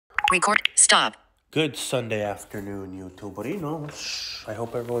Record. Stop. Good Sunday afternoon, YouTuberinos. I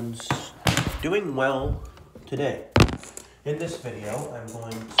hope everyone's doing well today. In this video, I'm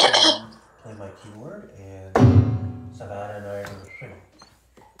going to play my keyword, and Savanna and I are going to sing.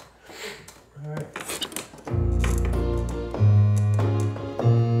 Alright.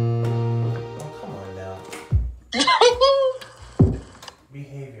 Oh, come on now.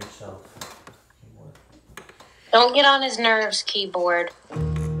 Behave yourself, keyword. Don't get on his nerves, keyboard.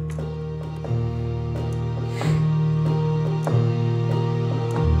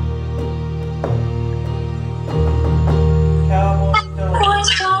 Boys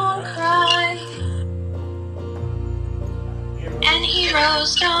don't cry, and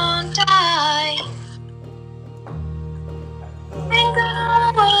heroes don't die, and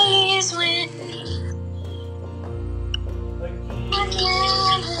good always win,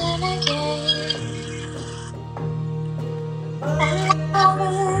 again and again. And love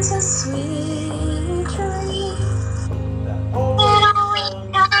is a sweet dream that always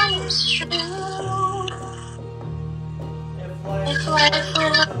comes true. If life were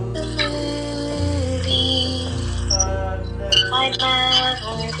like a movie, I'd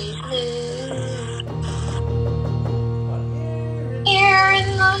never be blue. Here in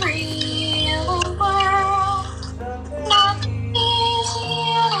the real world, not easy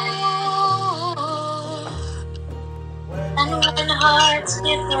at all. And when hearts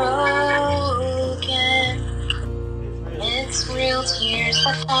get broken, it's real tears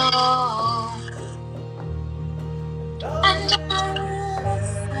that fall. And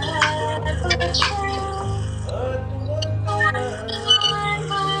but true, what I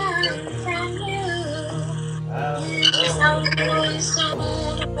learned from you is how boys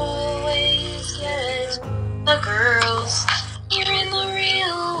don't always get the girls here in the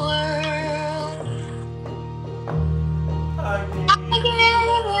real world. I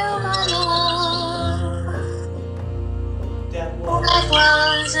gave you my love, that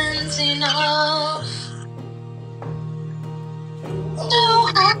wasn't enough to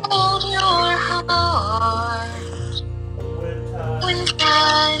hold your heart when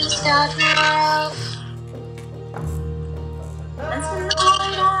times got rough. And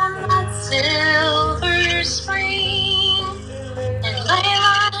tonight on that silver screen, and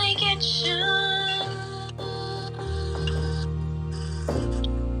like it should,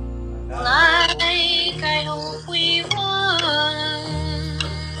 like I hope we would,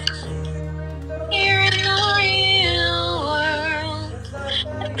 here in the real world.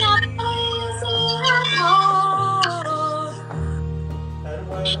 Not easy at all.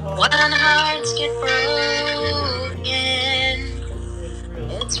 When hearts get broken,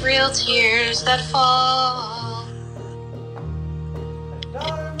 it's real tears that fall.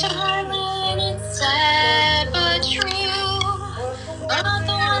 Darling, it's sad but true. But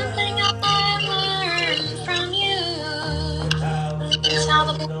the one thing I learned from you is how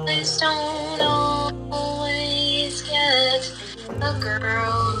the boys don't always get the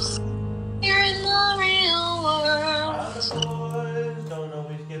girls here in the real world. The boys don't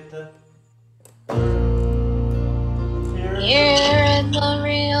always get the Here in the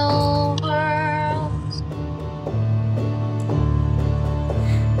real world.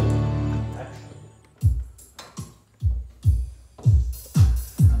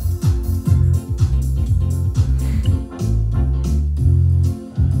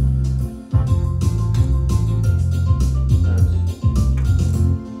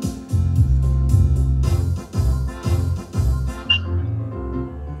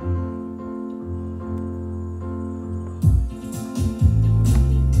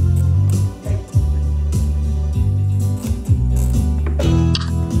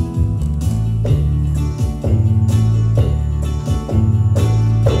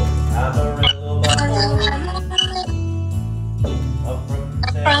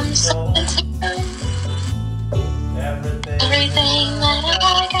 From Savanna, everything that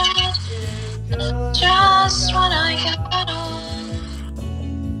I got is just what I got on.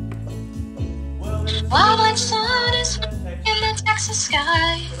 While the sun is in the Texas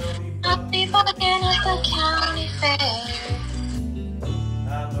sky, I'll be walking at the county fair.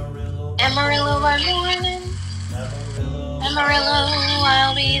 Amarillo by morning, Amarillo,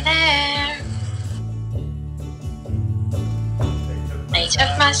 I'll be there. They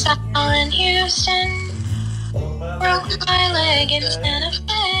took my style in Houston, broke my leg in Santa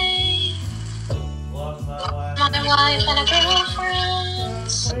Fe, my wife and a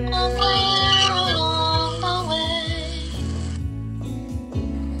girlfriend somewhere along the way.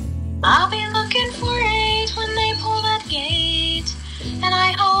 I'll be looking for 8 when they pull that gate, and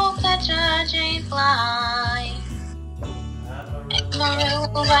I hope that judge ain't blind. Amarillo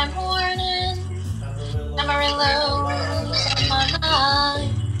by by morning, Amarillo's on my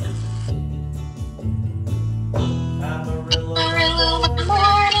mind. Amarillo by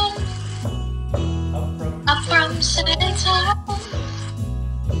morning, up from sitting town.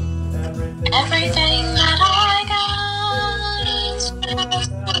 Everything that I got is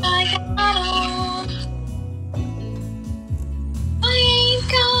just what I got on. I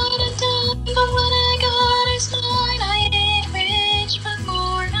ain't got a dime, but what I got is mine. I ain't rich, but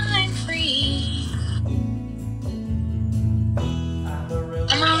born I'm free.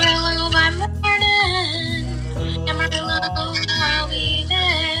 Amarillo by morning, Amarillo, I'll be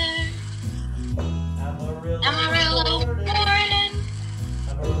there. Amarillo morning,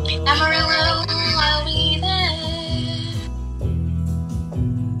 Amarillo, I'll be there.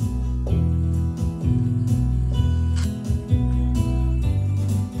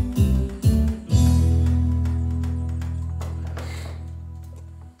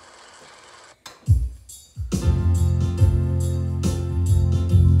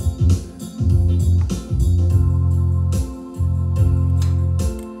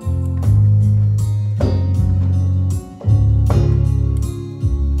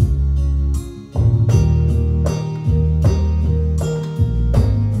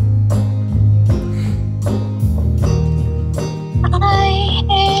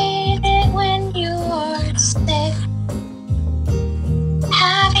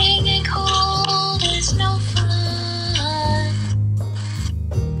 Having a cold is no fun.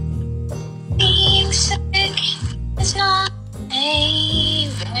 Being sick is not a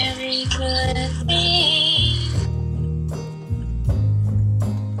very good thing.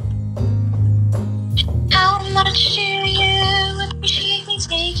 How much do you appreciate me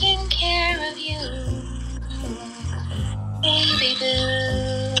taking care of you, baby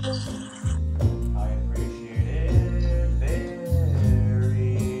boo?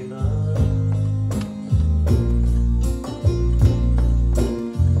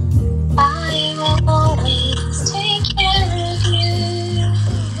 I will always take care of you,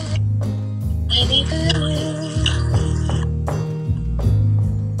 baby boo.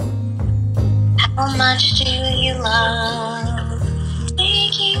 How much do you love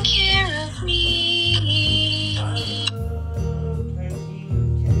taking care of me? I love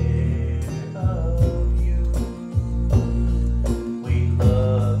taking care of you. We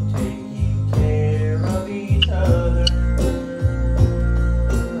love taking care of each other.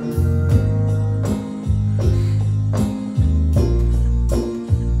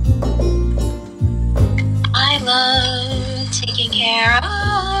 I love taking care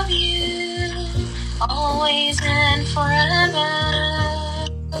of you, always and forever.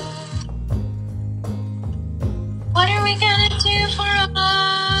 What are we gonna do for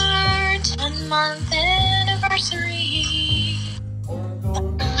our 10-month anniversary?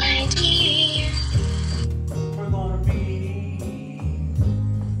 My dear, We're gonna be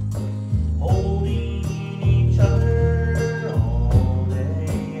holding each other all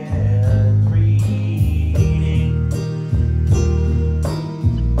day and reading.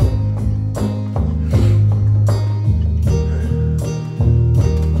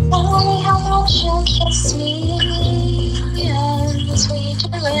 tell me how much you'll kiss me as we do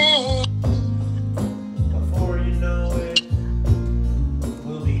it. Before you know it,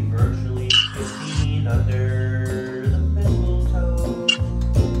 we'll be virtually kissing under the mistletoe.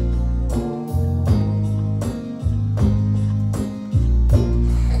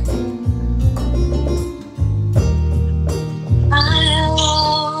 I'll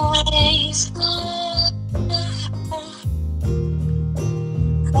always love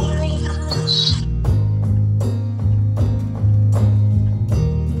very much.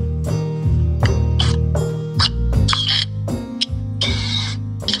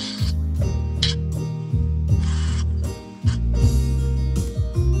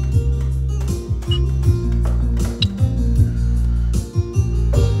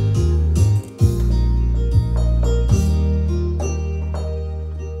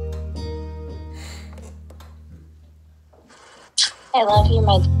 I love you,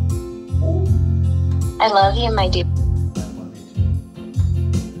 my I love you, my dear.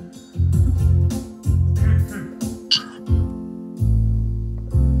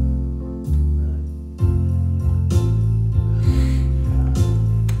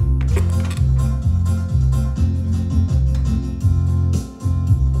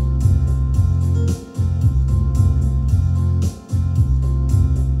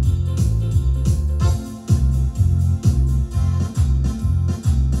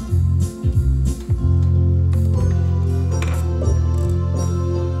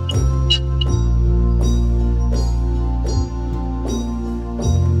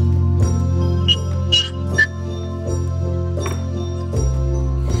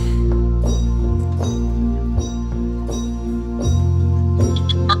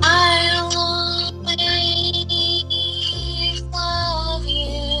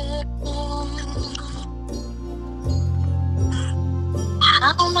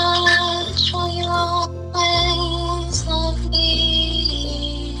 How much will you always love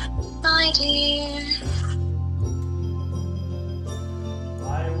me, my dear?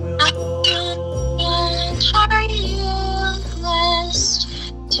 I will Are you blessed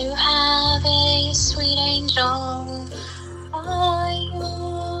to have a sweet angel by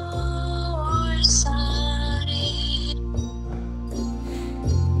your side?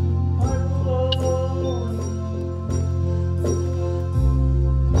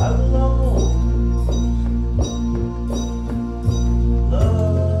 I will always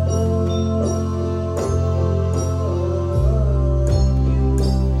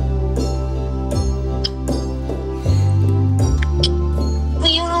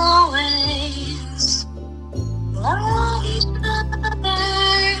We'll always love each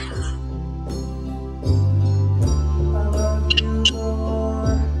other. I love you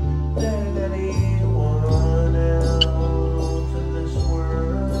more than anyone else in this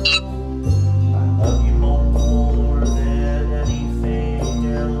world. I love you more than anything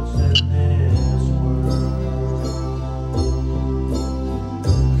else in this world.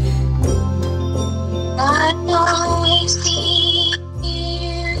 I'll always be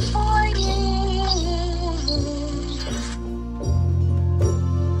here for you.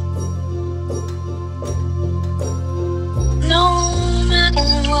 No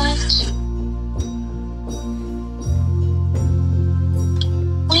matter what,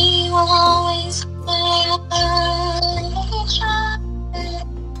 we will always have each other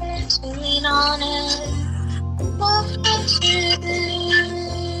to lean on and look into.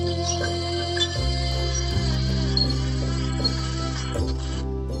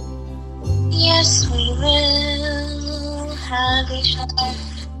 Yes, we will have each other.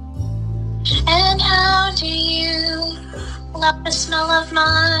 And how do you love the smell of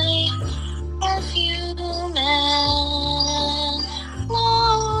my perfume and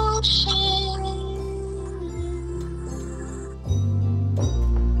lotion?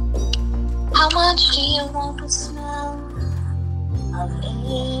 How much do you want the smell of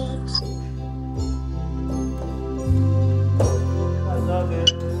it? I love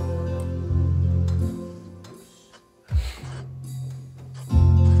it.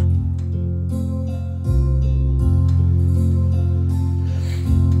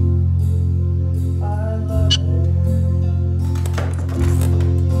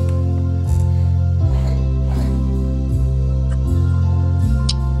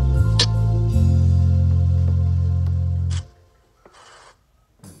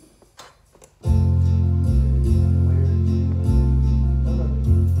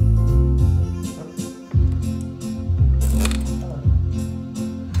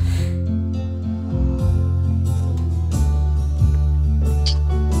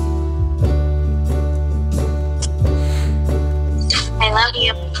 I love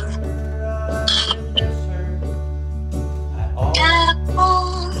you.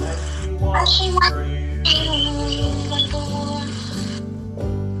 As she walks through the door,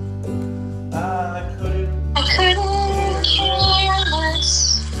 I couldn't care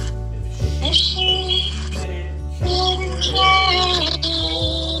less if she didn't care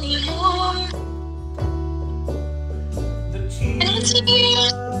anymore. And it's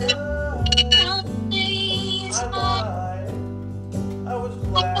years I was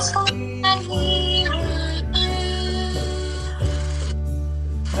glad we were through.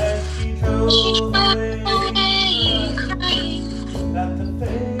 as she She drove drove away away crying that the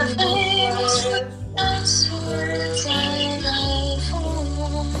the famous last words I love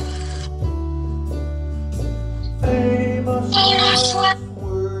for. famous Famous last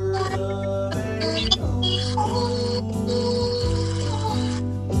words of a fool.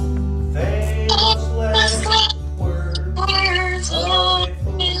 Famous last words of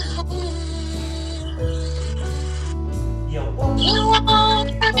a fool. You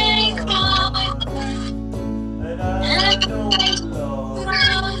won't make my and I don't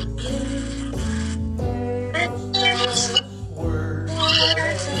love you. Famous last words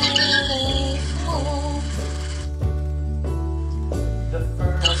of a fool.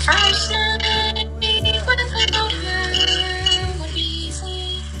 The first night without her would be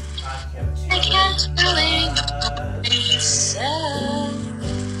easy. I kept telling myself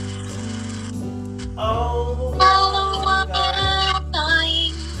all the while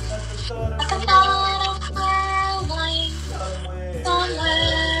dying at the thought of her lying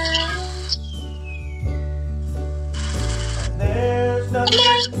somewhere else. And there's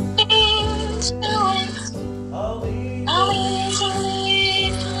nothing to it. I'll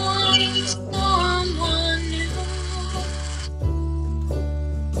easily find someone new.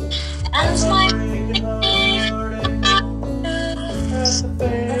 As my breaking heart echoes at the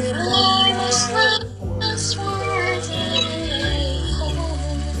famous last words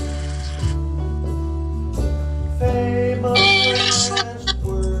Famous last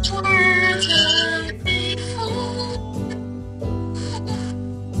words of April.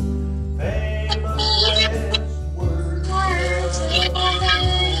 Famous last words of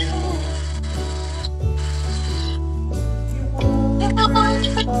April. You won't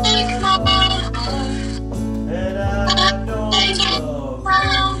break my heart, and I don't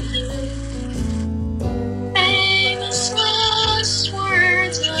love you. Famous last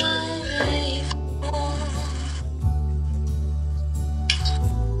words of April.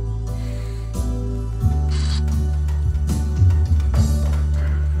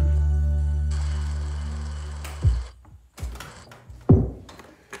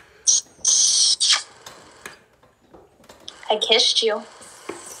 I kissed you.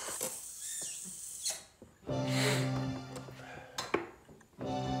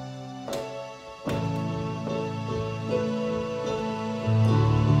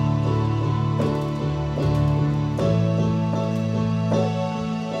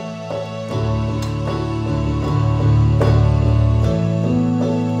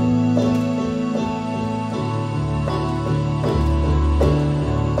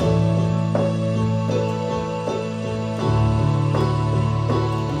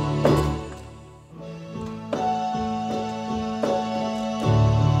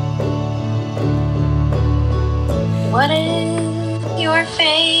 What is your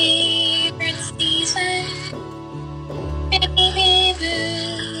favorite season, baby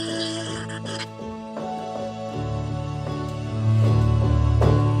boo?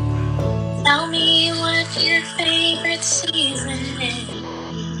 Tell me what your favorite season is.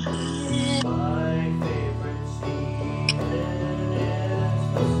 My favorite season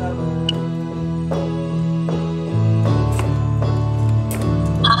is the summer.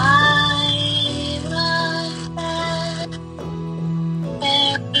 I love that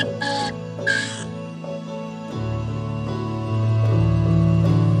very much.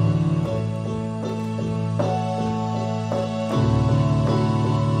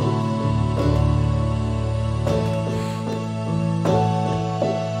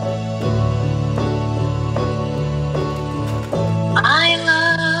 I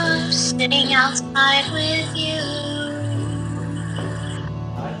love sitting outside with you.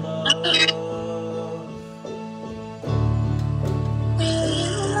 I love Really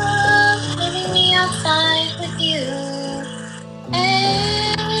love having me outside with you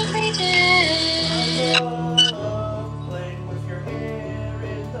every day. playing with your hair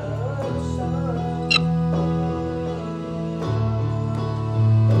in the sun.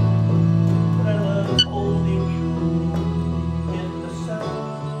 And I love holding you in the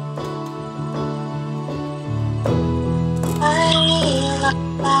sun. I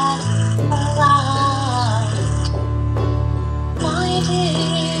love that a lot, my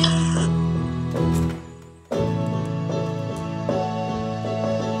dear.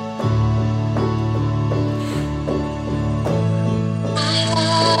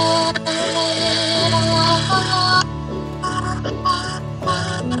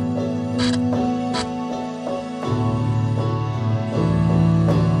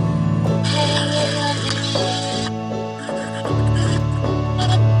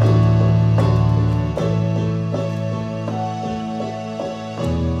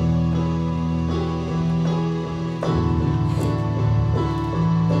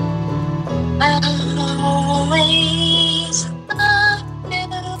 I always love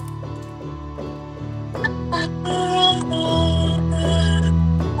you.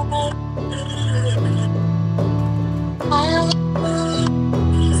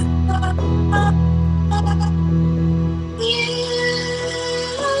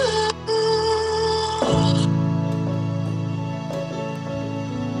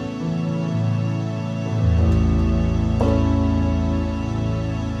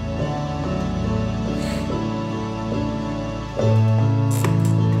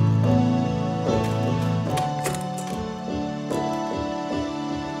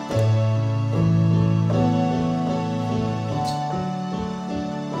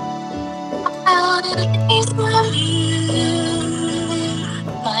 always love you,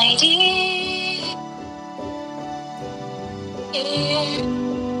 my dear.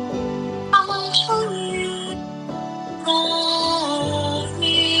 How much will you love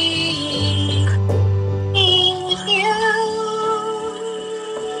me? Being with you.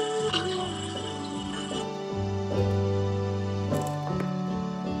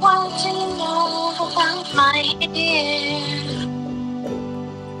 Want to know about my hair?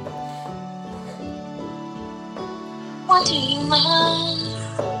 What do you love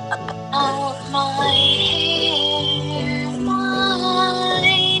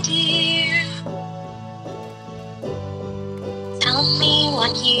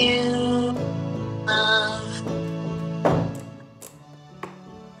you love.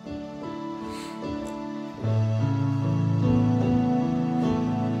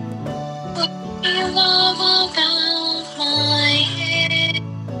 What do you love about my head?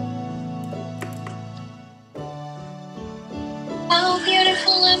 How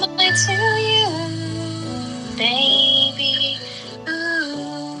beautiful am I to you, baby?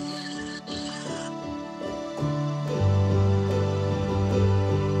 Ooh.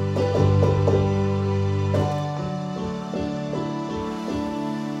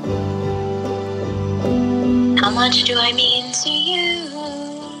 How much do I mean to you?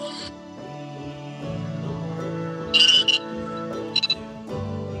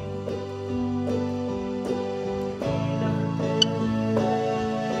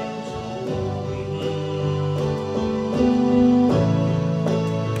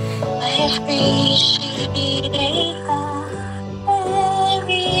 I appreciate that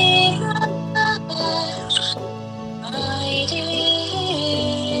very much, my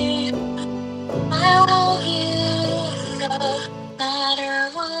dear. I want you no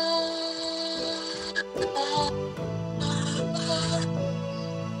matter what.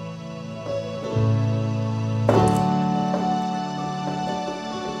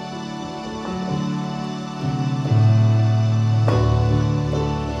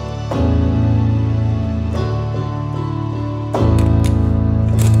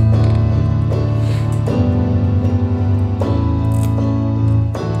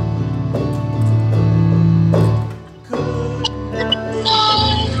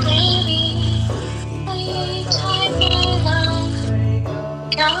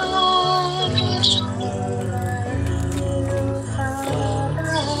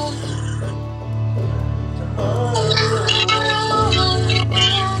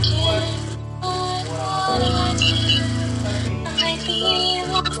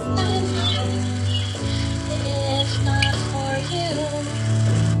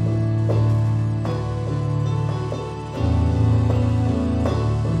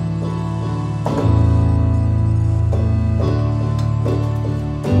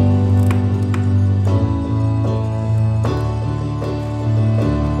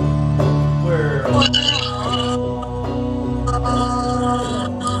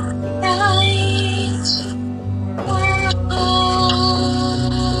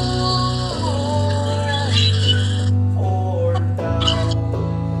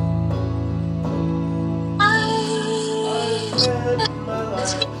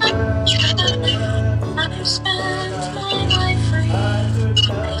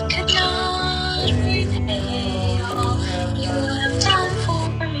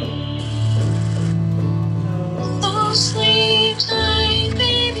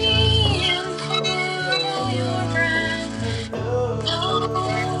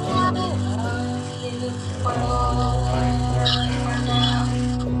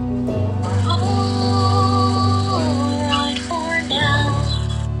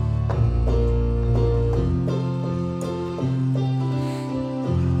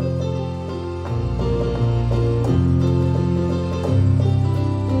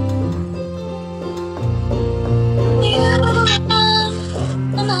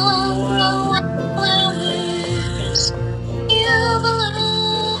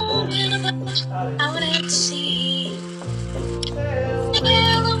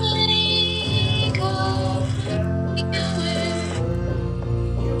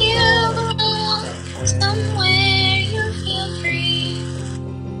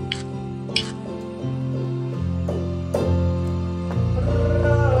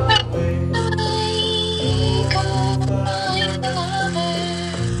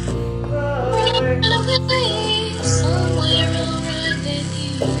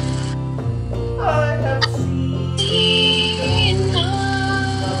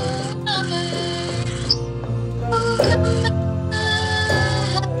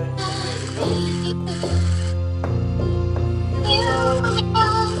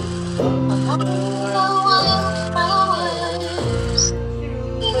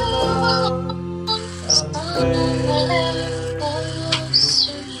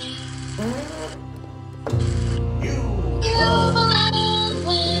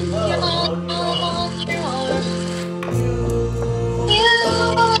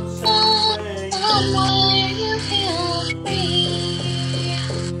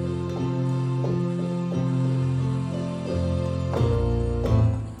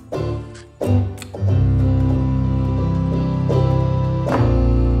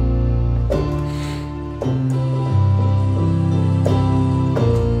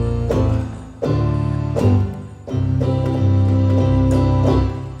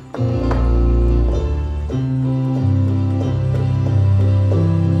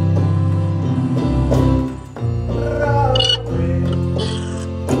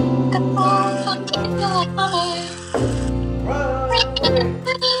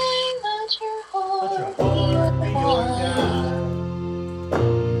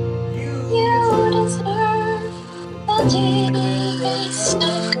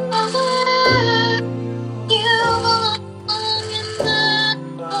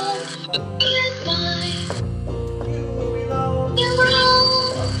 Goodbye. You will be lost. You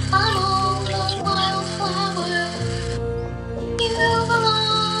grow an old wildflower. You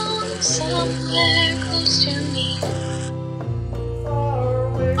belong somewhere close to me. Far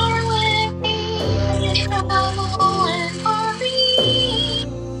away. Far away, you travel and worry.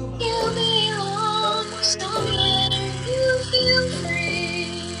 You belong somewhere. You feel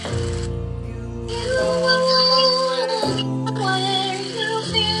free. You belong somewhere. You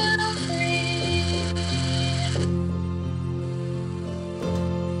feel free.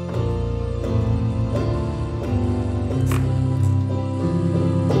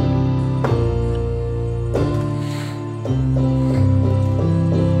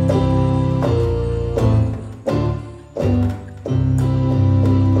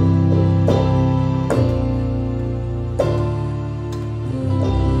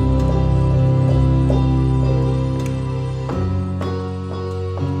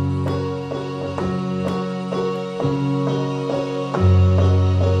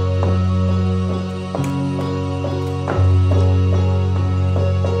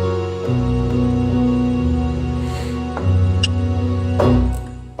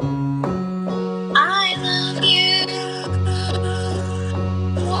 I love you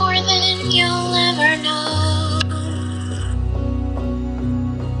more than you'll ever know.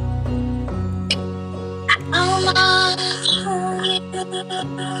 How much you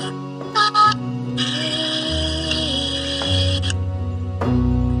love me.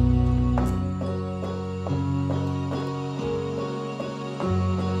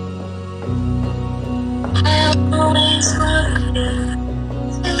 I'll always love you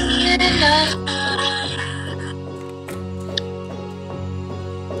till the end of time.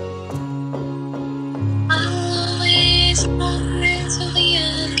 I'll always love you till the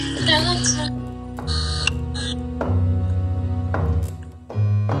end of time.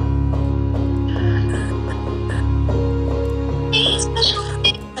 A special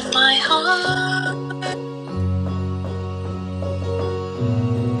place in my heart.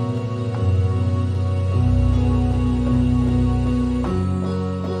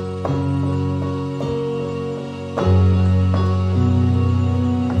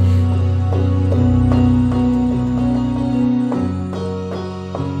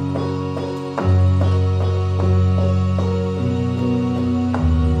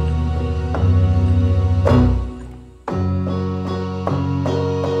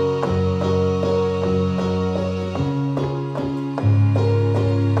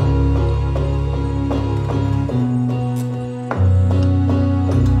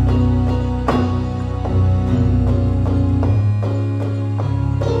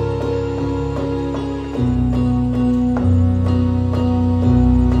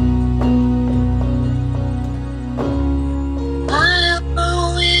 I'll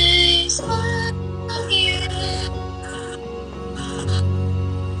always love you.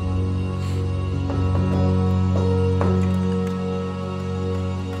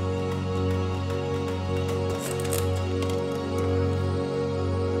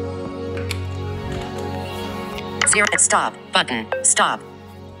 Zero. Stop. Button. Stop.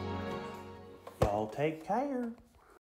 Y'all take care.